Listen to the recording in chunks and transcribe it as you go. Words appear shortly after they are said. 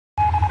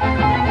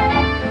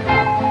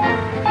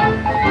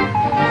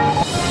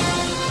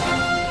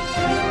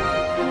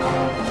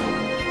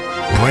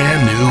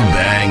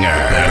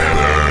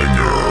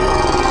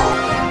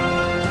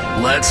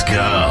Let's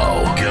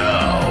go.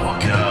 Go.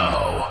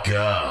 Go.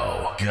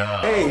 Go. Go.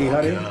 Hey,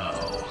 honey.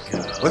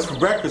 What's for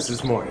breakfast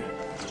this morning?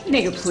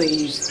 Nigga,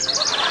 please.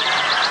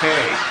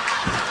 Hey,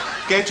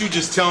 can't you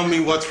just tell me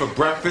what's for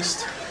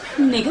breakfast?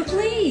 Nigga,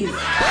 please.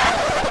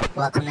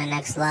 Welcome to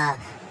Next Love.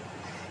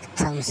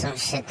 Tell me some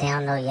shit they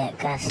don't know yet,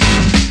 Gus.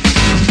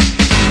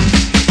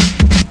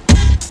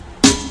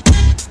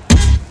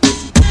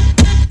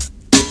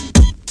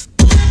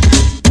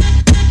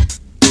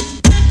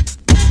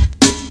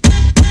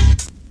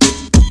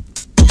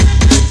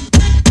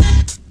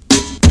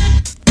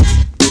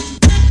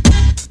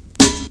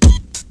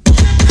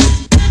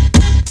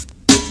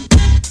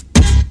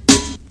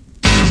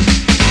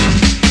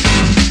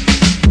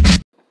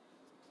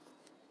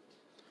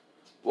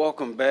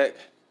 Welcome back.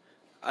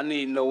 I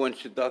need no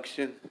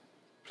introduction.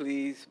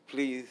 Please,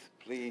 please,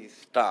 please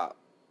stop.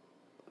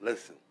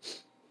 Listen,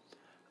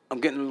 I'm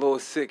getting a little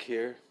sick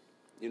here,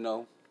 you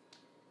know.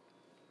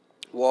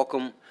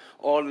 Welcome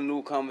all the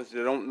newcomers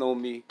that don't know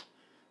me.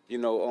 You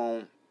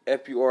know,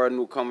 if you are a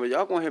newcomer,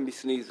 y'all gonna hear me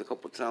sneeze a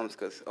couple times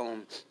because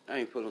I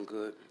ain't feeling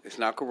good. It's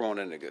not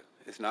corona, nigga.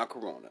 It's not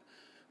corona.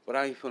 But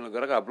I ain't feeling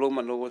good. I gotta blow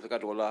my nose. I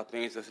gotta do a lot of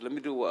things. I said, let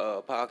me do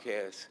a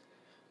podcast,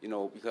 you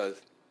know,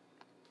 because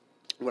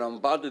what I'm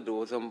about to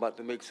do is I'm about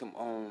to make some,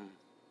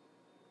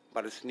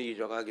 about to sneeze,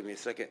 y'all gotta give me a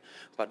second.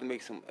 About to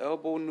make some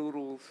elbow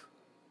noodles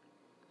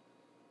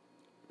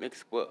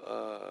mixed with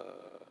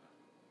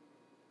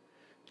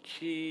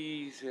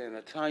cheese and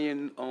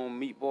Italian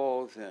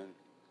meatballs and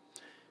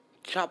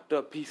chopped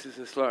up pieces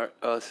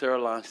of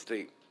sirloin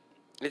steak.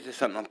 It's just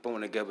something I'm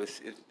throwing together.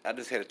 I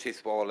just had a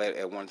taste for all that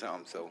at one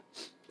time, so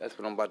that's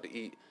what I'm about to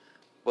eat.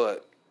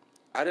 But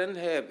I didn't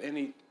have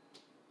any,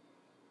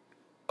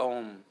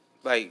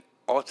 like,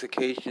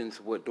 altercations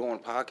with doing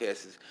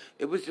podcasts.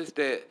 It was just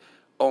that,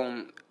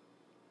 how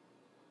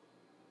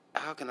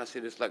can I say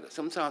this? Like,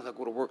 sometimes I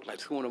go to work like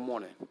 2 in the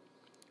morning,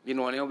 you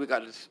know, and then we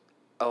got this,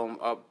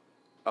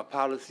 a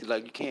policy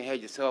like you can't have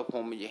your cell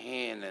phone in your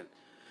hand and,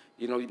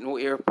 you know, no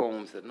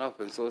earphones or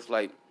nothing. So it's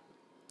like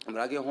when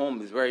I get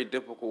home, it's very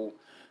difficult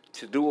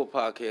to do a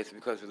podcast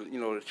because of, you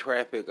know, the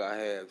traffic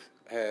I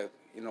have,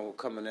 you know,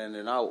 coming in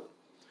and out.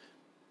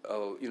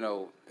 You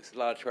know, it's a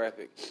lot of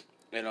traffic,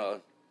 and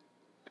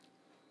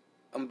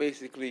I'm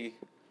basically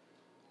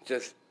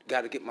just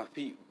got to get my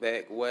feet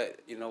back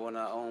wet, you know, and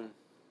I'm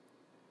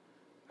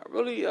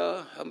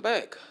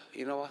back.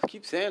 You know, I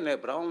keep saying that,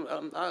 but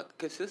I'm not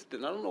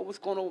consistent. I don't know what's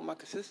going on with my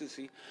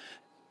consistency,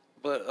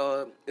 but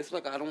it's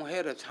like I don't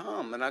have the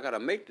time, and I gotta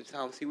make the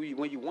time. See,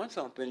 when you want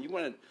something, you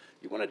wanna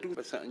do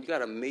something, you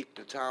gotta make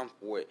the time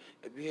for it.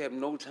 If you have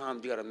no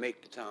time, you gotta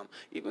make the time.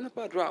 Even if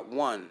I drop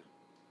one,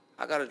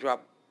 I gotta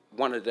drop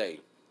one a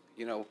day.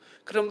 You know,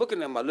 because I'm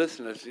looking at my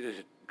listeners, they're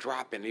just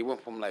dropping. They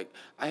went from, like,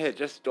 I had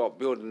just started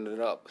building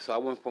it up. So I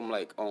went from,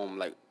 like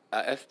an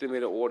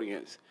estimated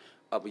audience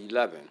of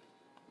 11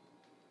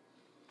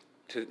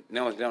 to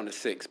now it's down to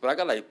 6. But I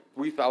got, like,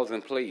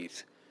 3,000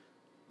 plays.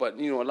 But,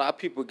 you know, a lot of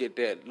people get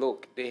that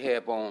look. They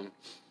have,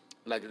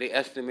 like, their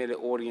estimated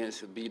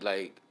audience would be,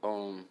 like,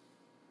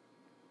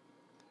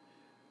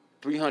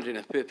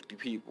 350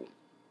 people.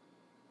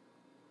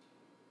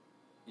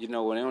 You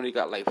know, and they only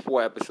got, like,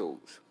 4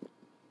 episodes.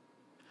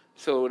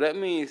 So that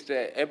means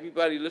that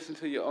everybody listen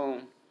to your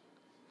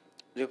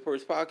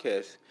first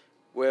podcast,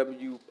 wherever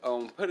you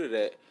put it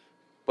at.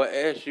 But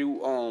as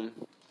you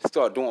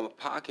start doing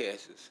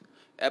podcasts,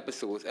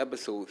 episodes,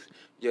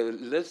 your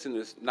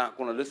listeners not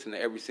going to listen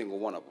to every single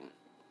one of them.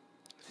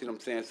 See what I'm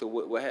saying? So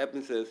what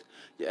happens is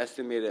your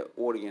estimated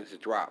audience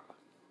drop.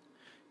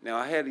 Now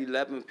I had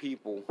 11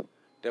 people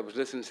that was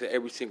listening to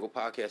every single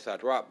podcast I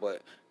dropped,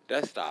 but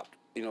that stopped.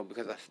 You know,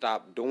 because I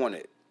stopped doing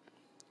it.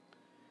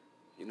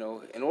 You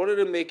know, in order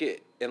to make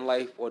it in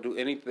life or do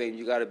anything,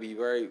 you got to be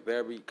very,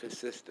 very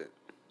consistent.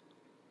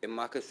 And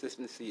my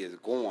consistency is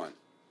gone.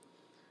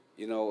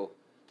 You know,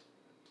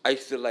 I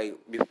used to, like,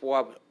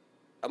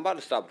 I'm about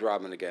to stop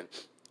driving again.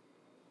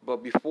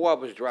 But before I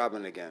was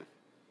driving again,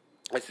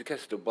 I used to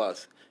catch the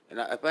bus. And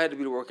if I had to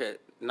be to work at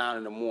 9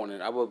 in the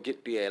morning, I would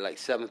get there at, like,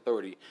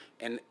 7:30.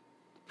 And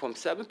from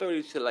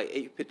 7:30 to, like,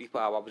 8:55,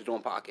 I was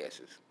doing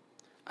podcasts.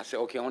 I said,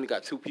 okay, I only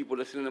got 2 people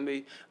listening to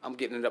me. I'm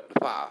getting it up to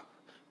 5.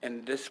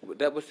 And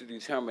that was the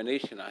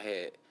determination I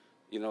had,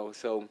 you know.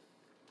 So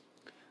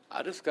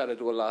I just got to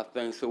do a lot of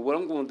things. So what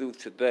I'm going to do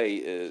today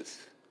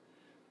is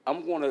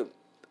I'm going to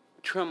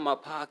trim my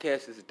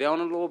podcasts down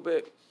a little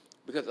bit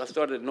because I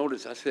started to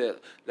notice. I said,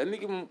 let me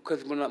give them,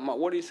 because when my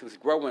audience was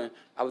growing,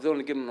 I was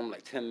only giving them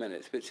like 10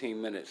 minutes, 15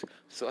 minutes.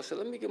 So I said,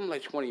 let me give them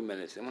like 20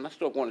 minutes. And when I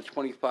start going to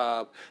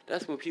 25,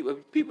 that's when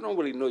if people don't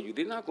really know you,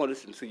 they're not going to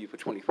listen to you for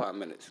 25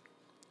 minutes.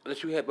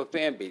 Unless you have a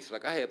fan base.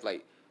 Like I have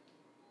like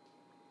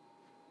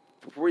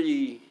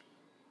 3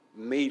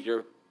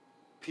 major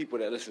people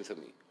that listen to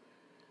me,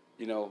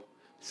 you know.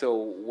 So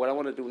what I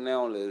want to do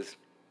now is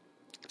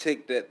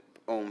take that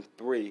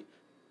 3,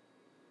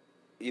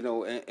 you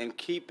know, and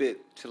keep it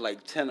to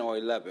like 10 or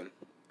 11.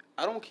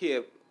 I don't care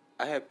if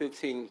I have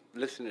 15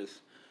 listeners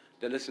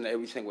that listen to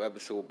every single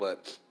episode,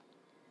 but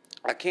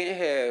I can't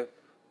have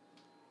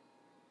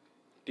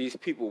these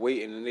people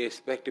waiting and they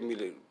expecting me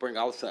to bring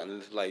out something.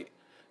 It's like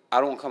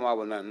I don't come out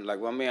with nothing.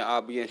 Like my man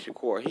RBN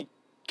Shakur, he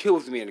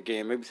kills me in the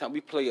game. Every time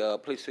we play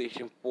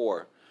PlayStation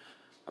 4,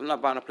 I'm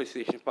not buying a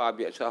PlayStation 5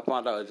 yet until I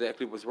find out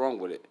exactly what's wrong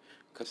with it.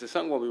 Because there's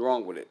something going to be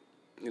wrong with it.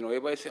 You know,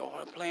 everybody say, oh,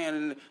 I'm playing,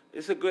 and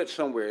it's a glitch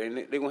somewhere, and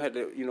they're going to have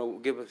to, you know,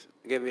 give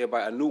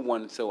everybody a new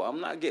one. So I'm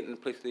not getting the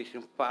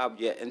PlayStation 5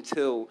 yet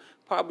until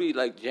probably,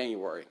 like,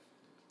 January.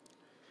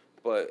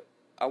 But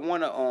I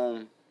want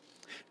to,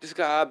 this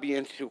guy,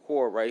 IBN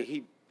Shakur,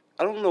 right,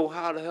 I don't know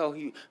how the hell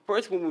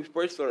when we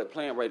first started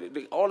playing, right,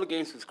 all the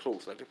games was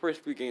close. Like, the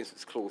first 3 games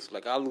was close.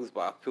 Like, I lose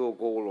by a field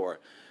goal or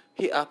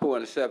I throw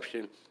an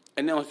interception.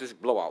 And then it's just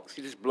blowouts.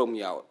 He just blow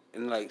me out.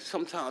 And, like,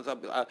 sometimes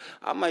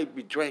I might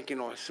be drinking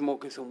or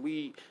smoking some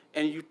weed,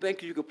 and you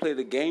think you could play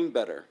the game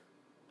better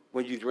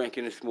when you're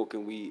drinking and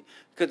smoking weed.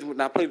 Because when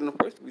I played in the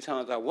first 3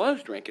 times, I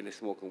was drinking and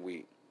smoking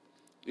weed.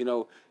 You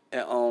know,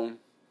 and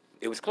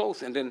it was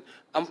close. And then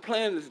I'm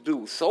playing this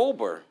dude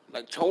sober,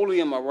 like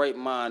totally in my right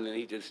mind, and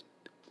he just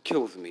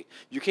kills me.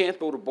 You can't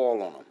throw the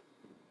ball on him.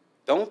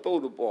 Don't throw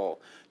the ball.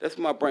 That's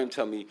what my brain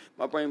tell me.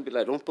 My brain be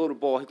like, don't throw the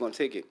ball, he's going to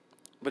take it.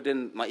 But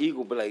then my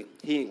ego be like,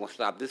 he ain't going to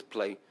stop this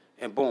play,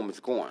 and boom, it's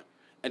gone.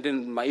 And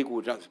then my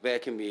ego jumps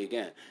back in me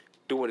again.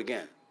 Do it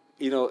again.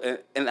 You know,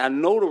 and I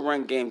know the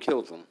run game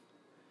kills him.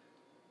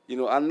 You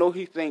know, I know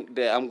he think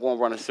that I'm going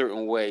to run a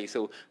certain way.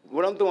 So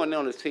what I'm doing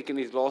now is taking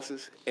these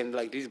losses, and,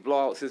 like, these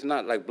blowouts, it's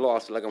not like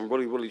blowouts, like I'm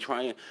really, really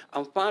trying.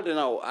 I'm finding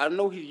out, I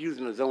know he's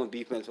using his own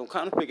defense. I'm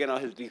kind of figuring out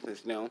his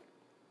defense now.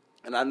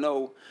 And I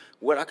know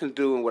what I can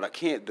do and what I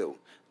can't do.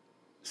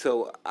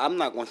 So I'm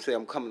not going to say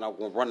I'm coming out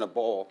going to run the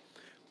ball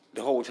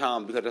the whole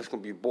time because that's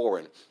going to be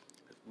boring.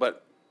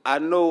 But I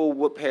know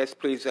what pass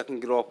plays I can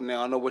get off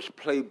now. I know which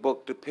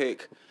playbook to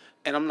pick.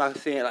 And I'm not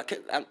saying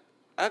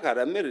I got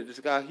to admit it. This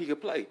guy, he can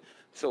play.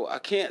 So I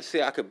can't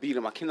say I could beat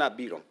him. I cannot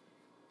beat him.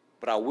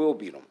 But I will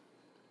beat him.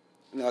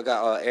 You know, I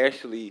got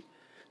Ashley.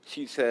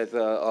 She says,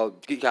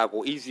 you got to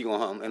go easy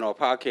on him in our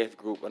podcast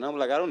group. And I'm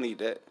like, I don't need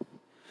that.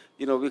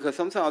 You know, because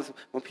sometimes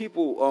when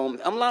people,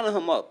 I'm lining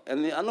him up.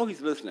 And I know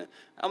he's listening.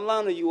 I'm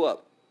lining you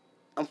up.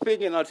 I'm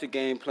figuring out your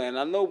game plan.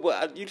 I know,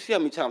 but you see how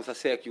many times I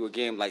sack you a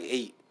game, like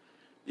 8.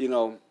 You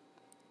know,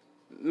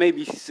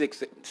 maybe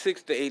 6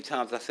 to 8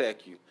 times I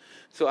sack you.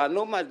 So I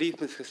know my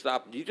defense can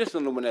stop you. You just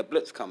don't know when that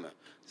blitz coming.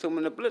 So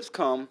when the blitz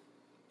come,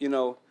 you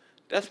know,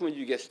 that's when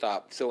you get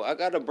stopped. So I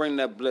got to bring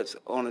that blitz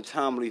on a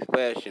timely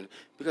fashion.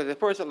 Because at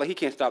first I'm like, he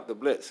can't stop the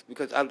blitz.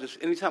 Because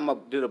anytime I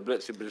did a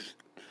blitz,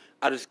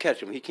 I just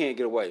catch him. He can't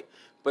get away.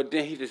 But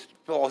then he just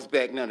falls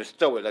back now to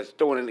throw it. Like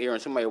throwing in the air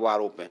and somebody wide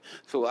open.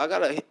 So I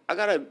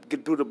gotta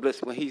get through the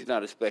blitz when he's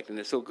not expecting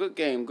it. So good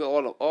game.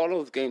 All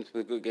those games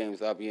were good games.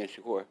 IBN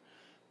Shakur.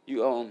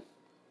 You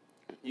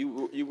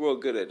real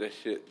good at that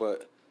shit.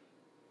 But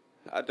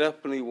I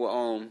definitely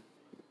will.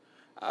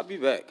 I'll be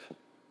back.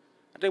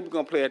 I think we're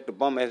gonna play at the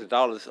Bum Ass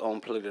Dollars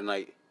play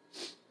tonight.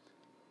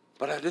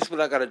 But this is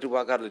what I gotta do.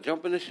 I gotta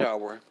jump in the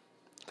shower.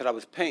 Cause I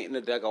was painting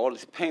the deck. I got all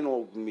this paint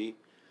over me.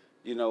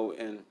 You know,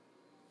 and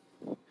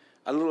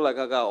I look like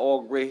I got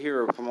all gray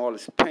hair from all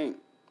this paint.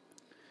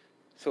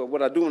 So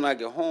what I do when I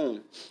get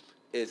home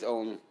is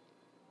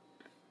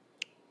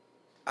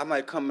I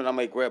might come and I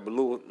might grab a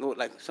little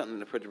like something in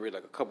the refrigerator,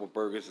 like a couple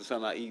burgers or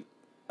something. I eat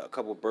a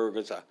couple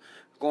burgers. I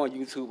go on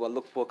YouTube. I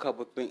look for a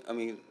couple things. I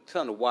mean,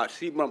 something to watch.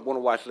 See what I want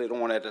to watch later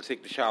on after I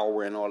take the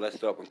shower and all that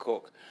stuff and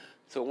cook.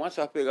 So once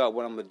I figure out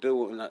what I'm gonna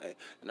do and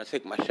I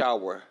take my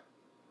shower,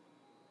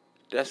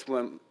 that's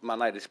when my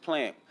night is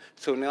planned.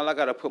 So now I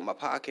gotta put my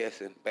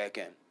podcasting back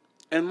in.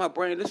 And my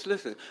brain,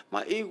 listen,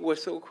 my ego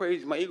was so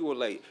crazy. My ego was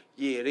like,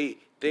 yeah, they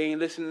ain't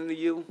listening to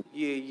you.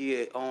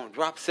 Yeah,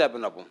 drop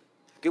 7 of them.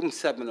 Give them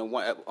 7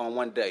 on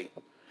one day.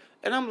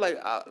 And I'm like,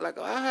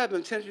 I have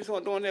intentions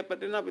on doing that, but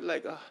then I'll be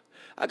like,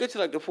 I get to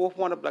like the 4th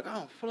one, I'll be like, I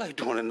don't feel like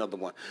doing another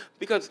one.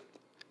 Because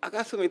I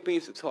got so many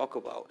things to talk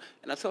about.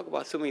 And I talk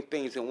about so many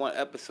things in one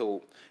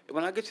episode. And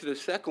when I get to the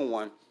second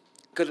one,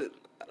 because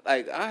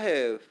like I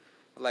have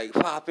like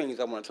 5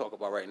 things I want to talk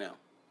about right now.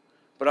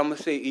 But I'm going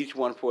to say each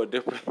one for a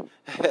different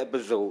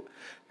episode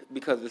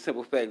because of the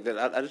simple fact that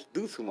I just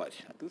do too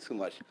much. I do too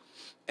much.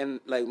 And,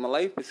 like, my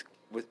life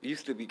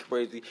used to be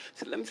crazy.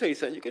 So let me tell you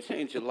something. You can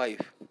change your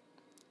life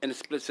in a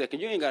split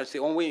second. You ain't got to say,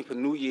 oh, I'm waiting for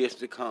New Year's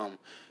to come,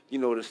 you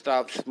know, to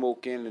stop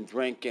smoking and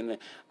drinking.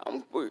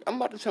 I'm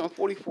about to turn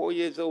 44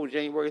 years old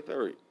January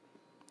 3rd.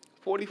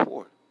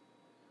 44.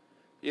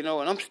 You know,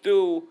 and I'm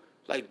still,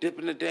 like,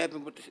 dipping and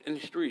dabbing in the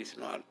streets.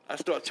 You know, I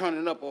start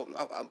turning up.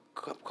 I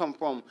come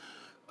from...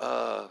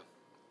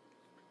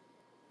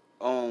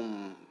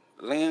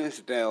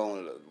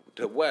 Lansdowne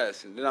to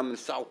West, and then I'm in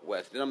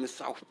Southwest, then I'm in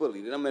South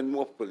Philly, then I'm in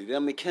North Philly, then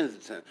I'm in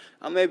Kensington.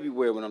 I'm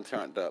everywhere when I'm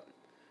turned up.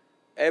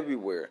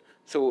 Everywhere.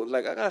 So,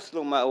 like, I gotta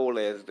slow my old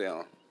ass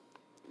down.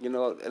 You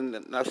know,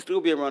 and I'll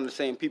still be around the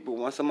same people.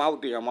 Once I'm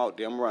out there, I'm out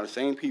there. I'm around the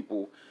same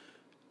people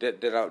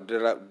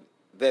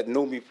that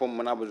know me from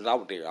when I was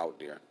out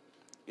there.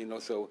 You know,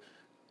 so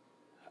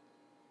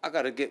I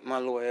gotta get my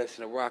little ass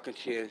in a rocking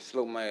chair and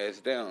slow my ass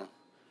down.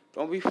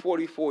 Don't be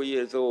 44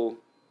 years old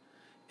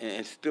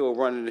and still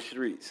running the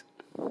streets.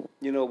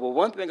 You know, but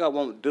one thing I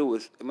won't do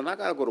is when I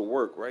gotta go to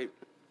work, right?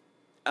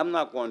 I'm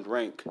not going to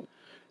drink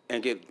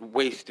and get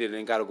wasted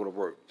and gotta go to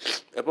work.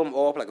 If I'm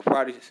off like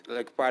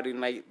Friday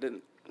night,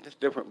 then it's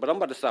different. But I'm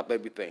about to stop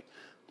everything.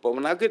 But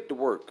when I get to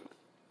work,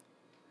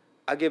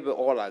 I give it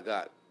all I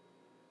got.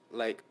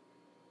 Like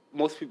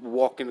most people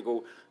walk in and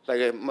go like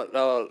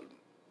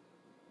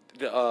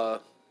the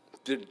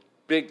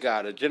big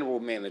guy, the general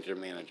manager.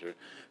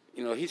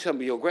 You know, he's telling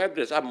me, yo, grab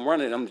this. I'm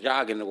running, I'm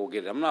jogging to go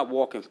get it. I'm not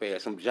walking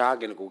fast. I'm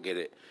jogging to go get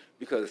it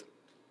because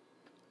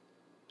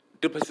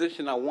the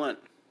position I want,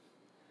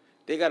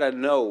 they gotta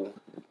know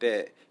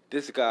that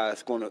this guy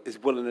is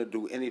willing to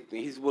do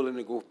anything. He's willing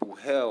to go through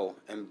hell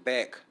and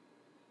back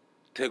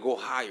to go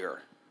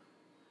higher.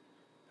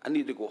 I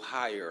need to go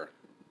higher.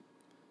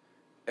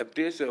 If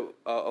there's a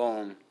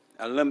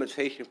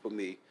limitation for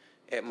me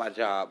at my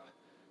job,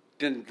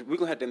 then we're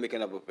gonna have to make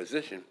another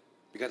position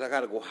because I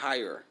gotta go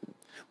higher,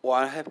 or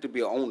I have to be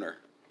an owner.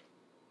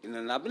 You know,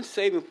 and I've been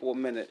saving for a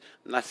minute.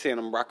 I'm not saying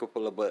I'm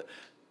Rockefeller, but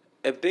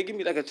if they give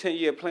me like a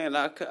 10-year plan,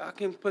 I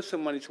can put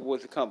some money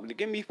towards the company.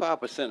 Give me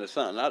 5% or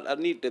something. I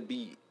need to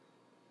be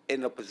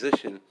in a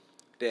position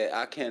that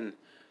I can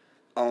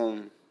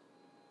own.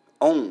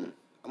 I'm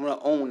gonna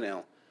own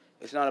now.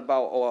 It's not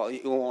about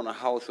you own a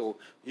house or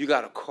you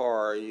got a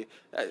car.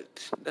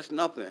 That's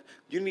nothing.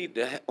 You need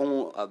to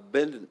own a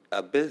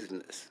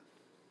business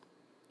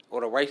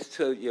or the rights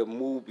to your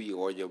movie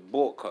or your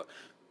book.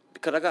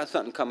 Because I got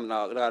something coming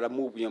out. I got a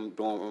movie I'm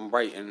doing. I'm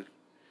writing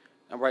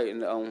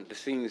the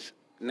scenes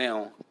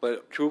now.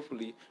 But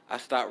truthfully, I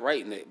stopped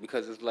writing it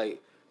because it's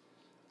like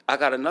I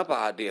got another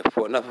idea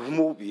for another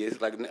movie.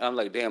 It's like I'm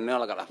like, damn,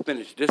 now I gotta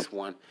finish this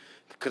one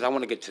because I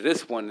want to get to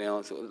this one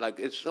now. So like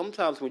it's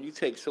sometimes when you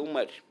take so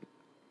many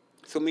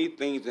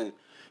things and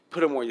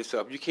put them on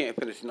yourself, you can't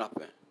finish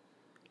nothing.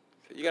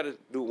 So you got to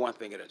do one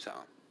thing at a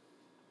time.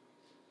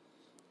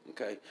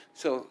 Okay,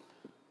 so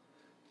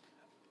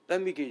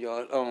let me give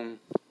y'all.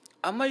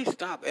 I might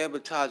stop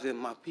advertising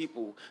my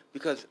people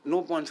because no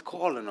one's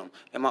calling them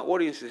and my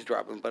audience is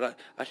dropping, but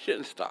I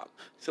shouldn't stop.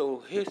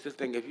 So here's the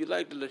thing: if you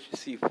like delicious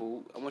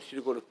seafood, I want you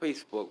to go to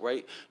Facebook,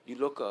 right? You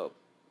look up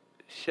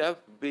Chef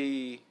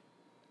Bees,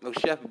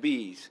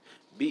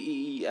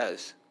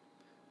 BEES,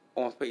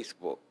 on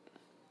Facebook.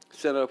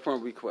 Send her a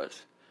friend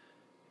request.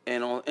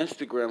 And on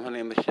Instagram, her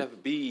name is Chef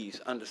Bees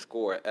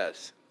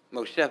 _S.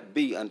 No, Chef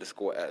B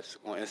 _S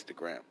on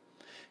Instagram.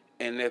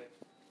 And if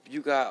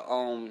you got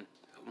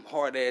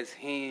hard ass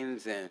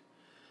hands and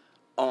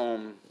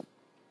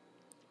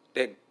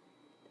that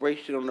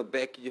bracelet on the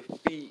back of your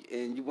feet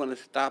and you want to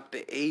stop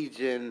the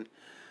aging,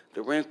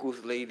 the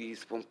wrinkles,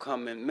 ladies, from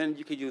coming, men,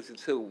 you can use it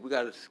too. We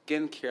got a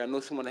skincare. I know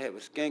someone that have a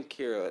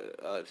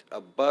skincare, a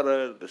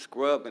butter, the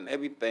scrub, and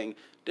everything.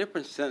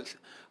 Different scents,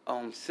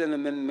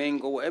 cinnamon,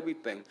 mango,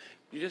 everything.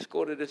 You just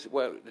go to this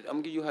web. I'm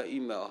going to give you her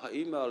email. Her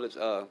email is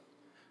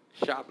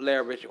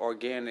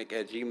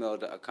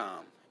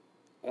shoplavishorganic@gmail.com.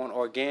 On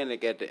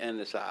organic at the end,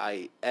 it's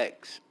an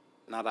IX,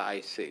 not an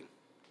IC.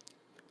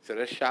 So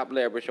that's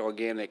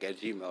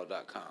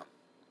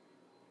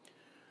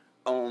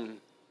shoplavishorganic@gmail.com.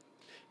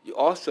 You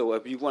also,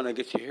 if you want to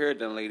get your hair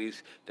done,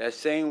 ladies, that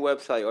same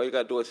website, all you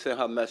got to do is send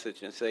her a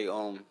message and say,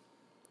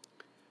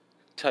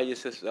 tell your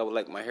sister I would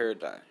like my hair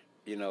done,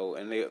 you know,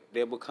 and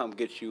they will come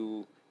get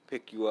you,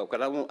 pick you up.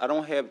 Because I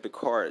don't have the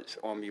cards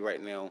on me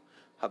right now,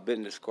 her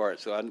business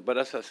cards, but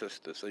that's her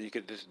sister, so you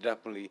could just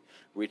definitely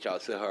reach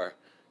out to her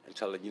and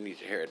tell her you need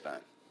your hair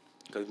done.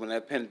 Because when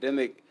that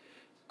pandemic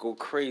go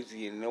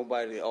crazy and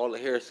all the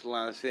hair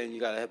salons saying you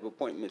got to have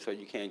appointments or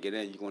you can't get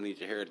in, you're going to need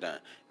your hair done.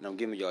 And I'm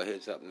giving y'all a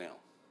heads up now.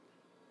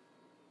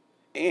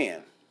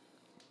 And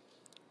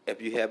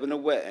if you're having a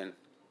wedding,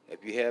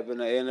 if you're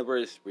having an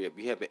anniversary, if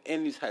you're having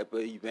any type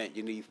of event,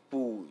 you need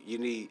food, you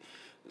need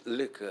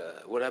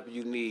liquor, whatever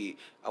you need,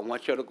 I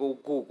want y'all to go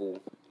Google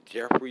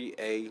Jeffrey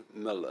A.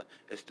 Miller.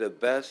 It's the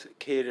best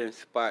catering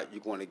spot you're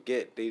going to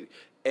get. They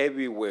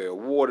everywhere,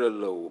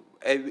 Waterloo,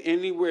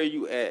 anywhere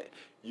you at,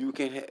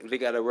 they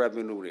got a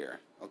revenue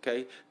there,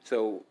 okay?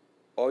 So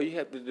all you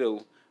have to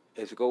do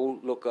is go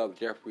look up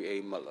Jeffrey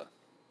A. Miller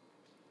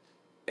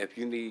if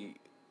you need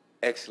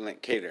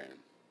excellent catering.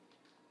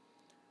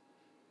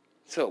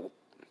 So,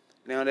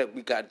 now that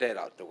we got that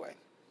out the way,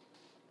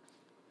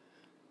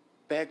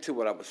 back to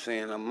what I was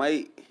saying, I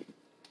might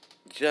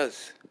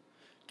just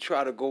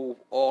try to go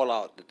all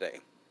out today.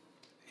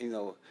 You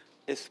know,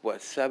 it's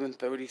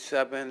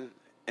 7:37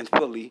 in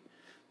Philly,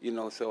 you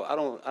know, so I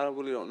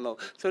really don't know.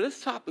 So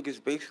this topic is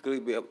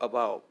basically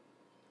about,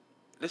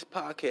 this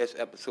podcast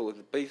episode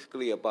is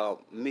basically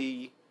about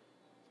me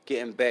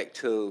getting back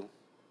on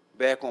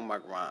my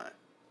grind.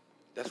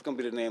 That's going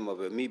to be the name of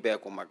it, me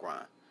back on my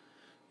grind,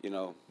 you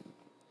know.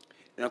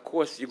 And, of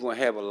course, you're going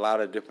to have a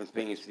lot of different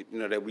things, you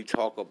know, that we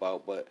talk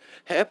about. But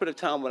half of the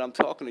time when I'm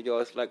talking to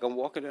y'all, it's like I'm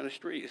walking down the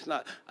street. It's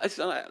not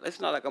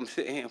like I'm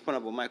sitting here in front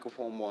of a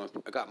microphone or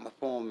I got my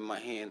phone in my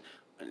hand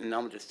and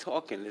I'm just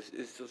talking.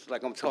 It's just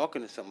like I'm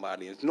talking to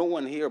somebody. There's no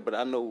one here, but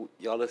I know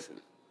y'all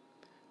listen,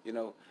 you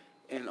know.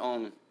 And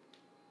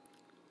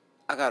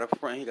I got a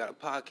friend, he got a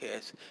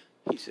podcast,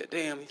 He said,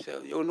 damn, he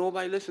said, yo,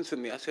 nobody listens to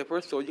me. I said,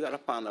 first of all, you got to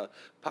find a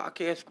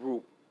podcast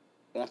group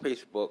on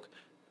Facebook.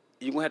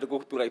 You're going to have to go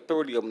through like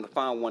 30 of them to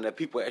find one that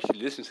people actually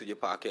listen to your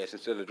podcast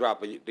instead of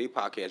dropping their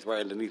podcast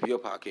right underneath your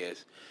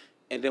podcast.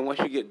 And then once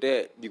you get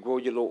that, you grow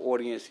your little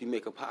audience, you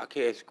make a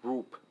podcast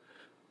group,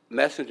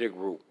 messenger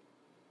group,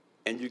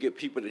 and you get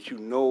people that you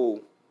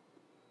know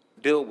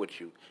deal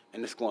with you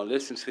and it's going to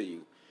listen to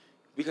you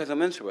because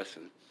I'm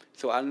interesting.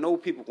 So I know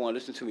people going to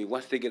listen to me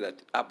once they get an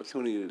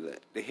opportunity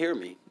to hear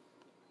me.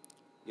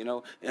 You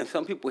know, and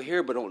some people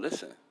hear but don't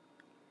listen.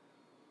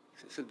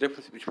 It's a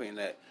difference between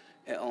that.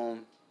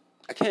 And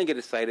I can't get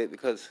excited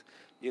because,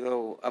 you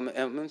know, I'm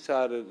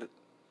inside of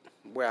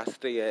where I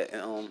stay at,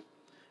 and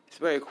it's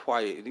very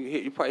quiet.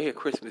 You probably hear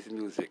Christmas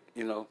music,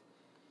 you know.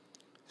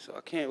 So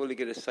I can't really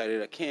get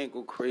excited. I can't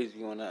go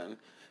crazy on that.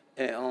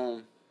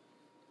 And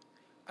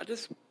I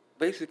just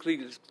basically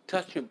just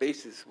touching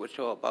bases with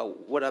y'all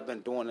about what I've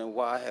been doing and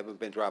why I haven't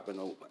been dropping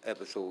no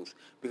episodes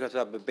because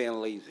I've been being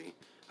lazy.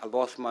 I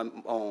lost my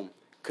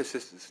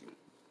consistency.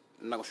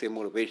 I'm not going to say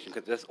motivation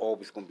because that's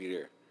always going to be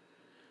there.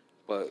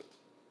 But,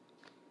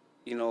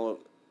 you know,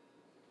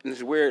 and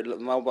it's weird.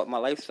 My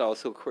lifestyle is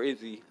so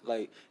crazy.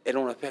 Like, it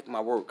don't affect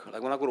my work.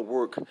 Like, when I go to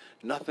work,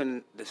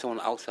 nothing that's on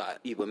the outside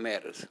even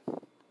matters.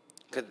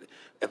 Because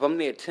if I'm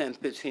there 10,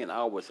 15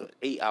 hours or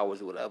 8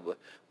 hours or whatever,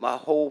 my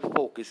whole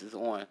focus is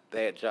on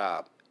that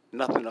job.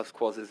 Nothing else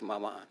crosses my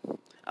mind.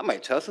 I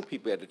might tell some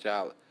people at the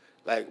job,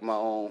 like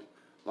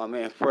my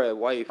man Fred,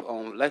 wife,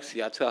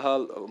 Lexi, I tell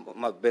her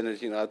my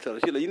business, you know, I tell her,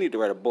 she's like, you need to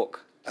write a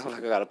book. I'm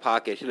like, I got a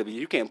podcast. She's like,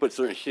 you can't put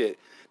certain shit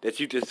that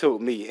you just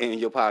told me in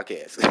your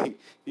podcast.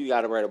 You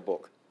got to write a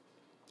book.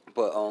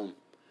 But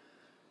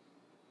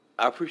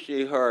I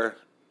appreciate her,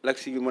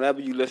 Lexi, whenever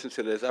you listen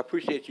to this, I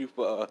appreciate you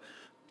for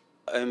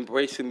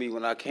embracing me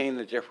when I came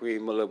to Jeffrey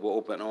Miller with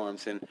open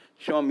arms and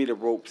showing me the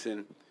ropes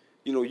and,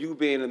 you know, you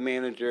being the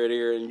manager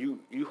there and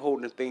you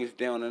holding things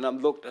down. And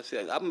I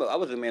said, I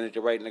was a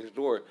manager right next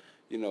door,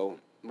 you know,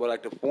 well,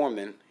 like the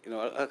foreman. You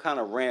know, I kind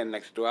of ran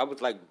next door. I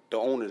was like the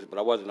owners, but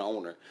I wasn't the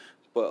owner.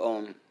 But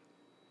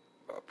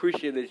I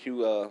appreciate that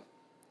you,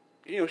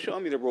 you know,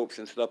 showing me the ropes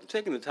and stuff, and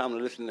taking the time to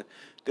listen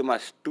to my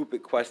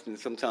stupid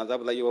questions. Sometimes I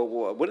was like, yo,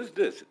 what is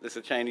this? It's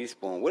a Chinese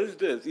spoon. What is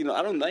this? You know,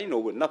 I didn't know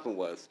what nothing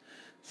was.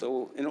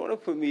 So in order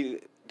for me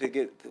to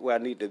get to where I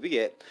need to be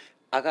at,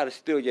 I got to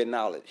steal your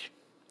knowledge.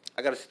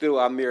 I got to steal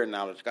Amir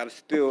knowledge. Got to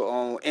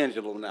steal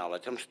Angelo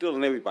knowledge. I'm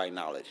stealing everybody's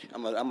knowledge.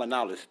 I'm a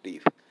knowledge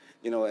thief.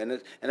 You know,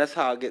 and that's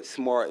how I get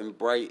smart and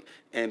bright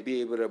and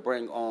be able to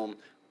bring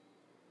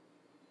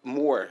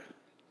more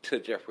to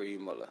Jeffrey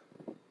Miller.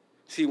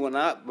 See, with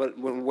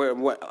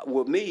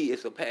me,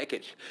 it's a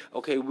package.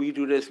 Okay, we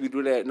do this, we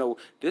do that. No,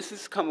 this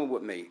is coming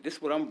with me. This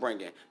is what I'm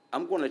bringing.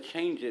 I'm going to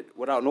change it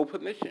without no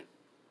permission.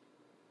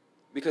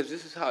 Because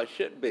this is how it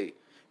should be.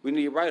 We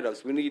need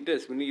write-ups. We need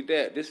this. We need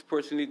that. This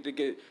person needs to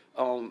get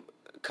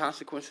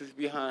consequences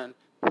behind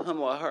him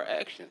or her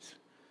actions.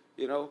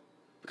 You know?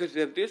 Because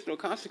if there's no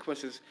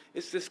consequences,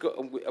 it's just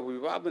a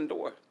revolving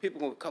door.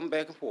 People going to come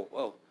back and forth.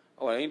 Oh,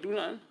 I ain't do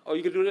nothing? Oh,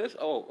 you can do this?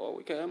 Oh,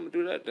 okay, I'm going to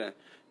do that then.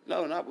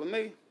 No, not with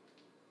me.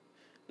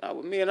 Not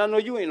with me. And I know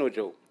you ain't no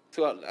joke.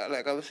 So,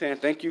 like I was saying,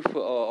 thank you for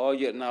all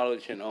your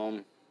knowledge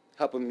and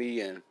helping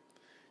me. And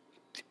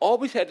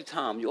always had the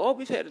time. You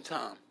always had the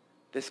time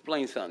to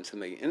explain something to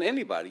me. And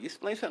anybody. You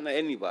explain something to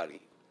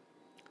anybody.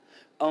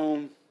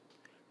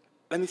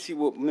 Let me see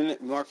what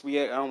minute mark we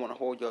at. I don't want to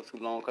hold y'all too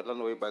long because I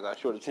know everybody got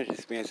short attention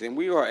spans. And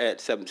we are at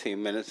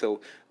 17 minutes.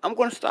 So I'm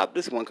going to stop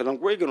this one because I'm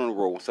really good on the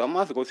roll. So I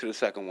might as well go to the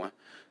second one.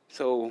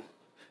 So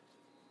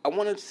I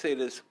wanted to say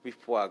this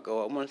before I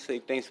go. I want to say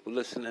thanks for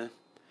listening.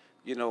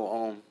 You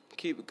know,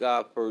 keep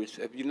God first.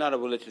 If you're not a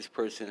religious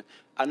person,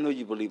 I know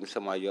you believe in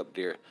somebody up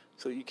there.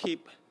 So you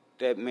keep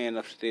that man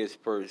upstairs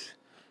first.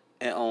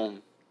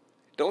 And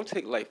don't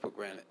take life for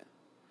granted.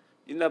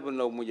 You never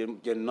know when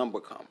your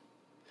number comes.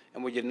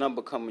 And when your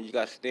number comes, you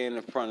got to stand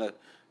in front of,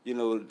 you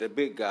know, the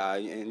big guy,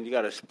 and you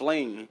got to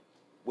explain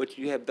what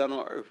you have done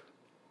on earth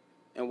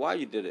and why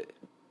you did it.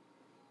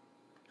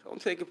 So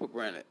don't take it for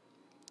granted,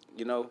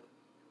 you know.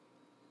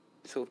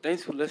 So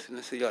thanks for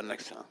listening. See y'all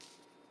next time.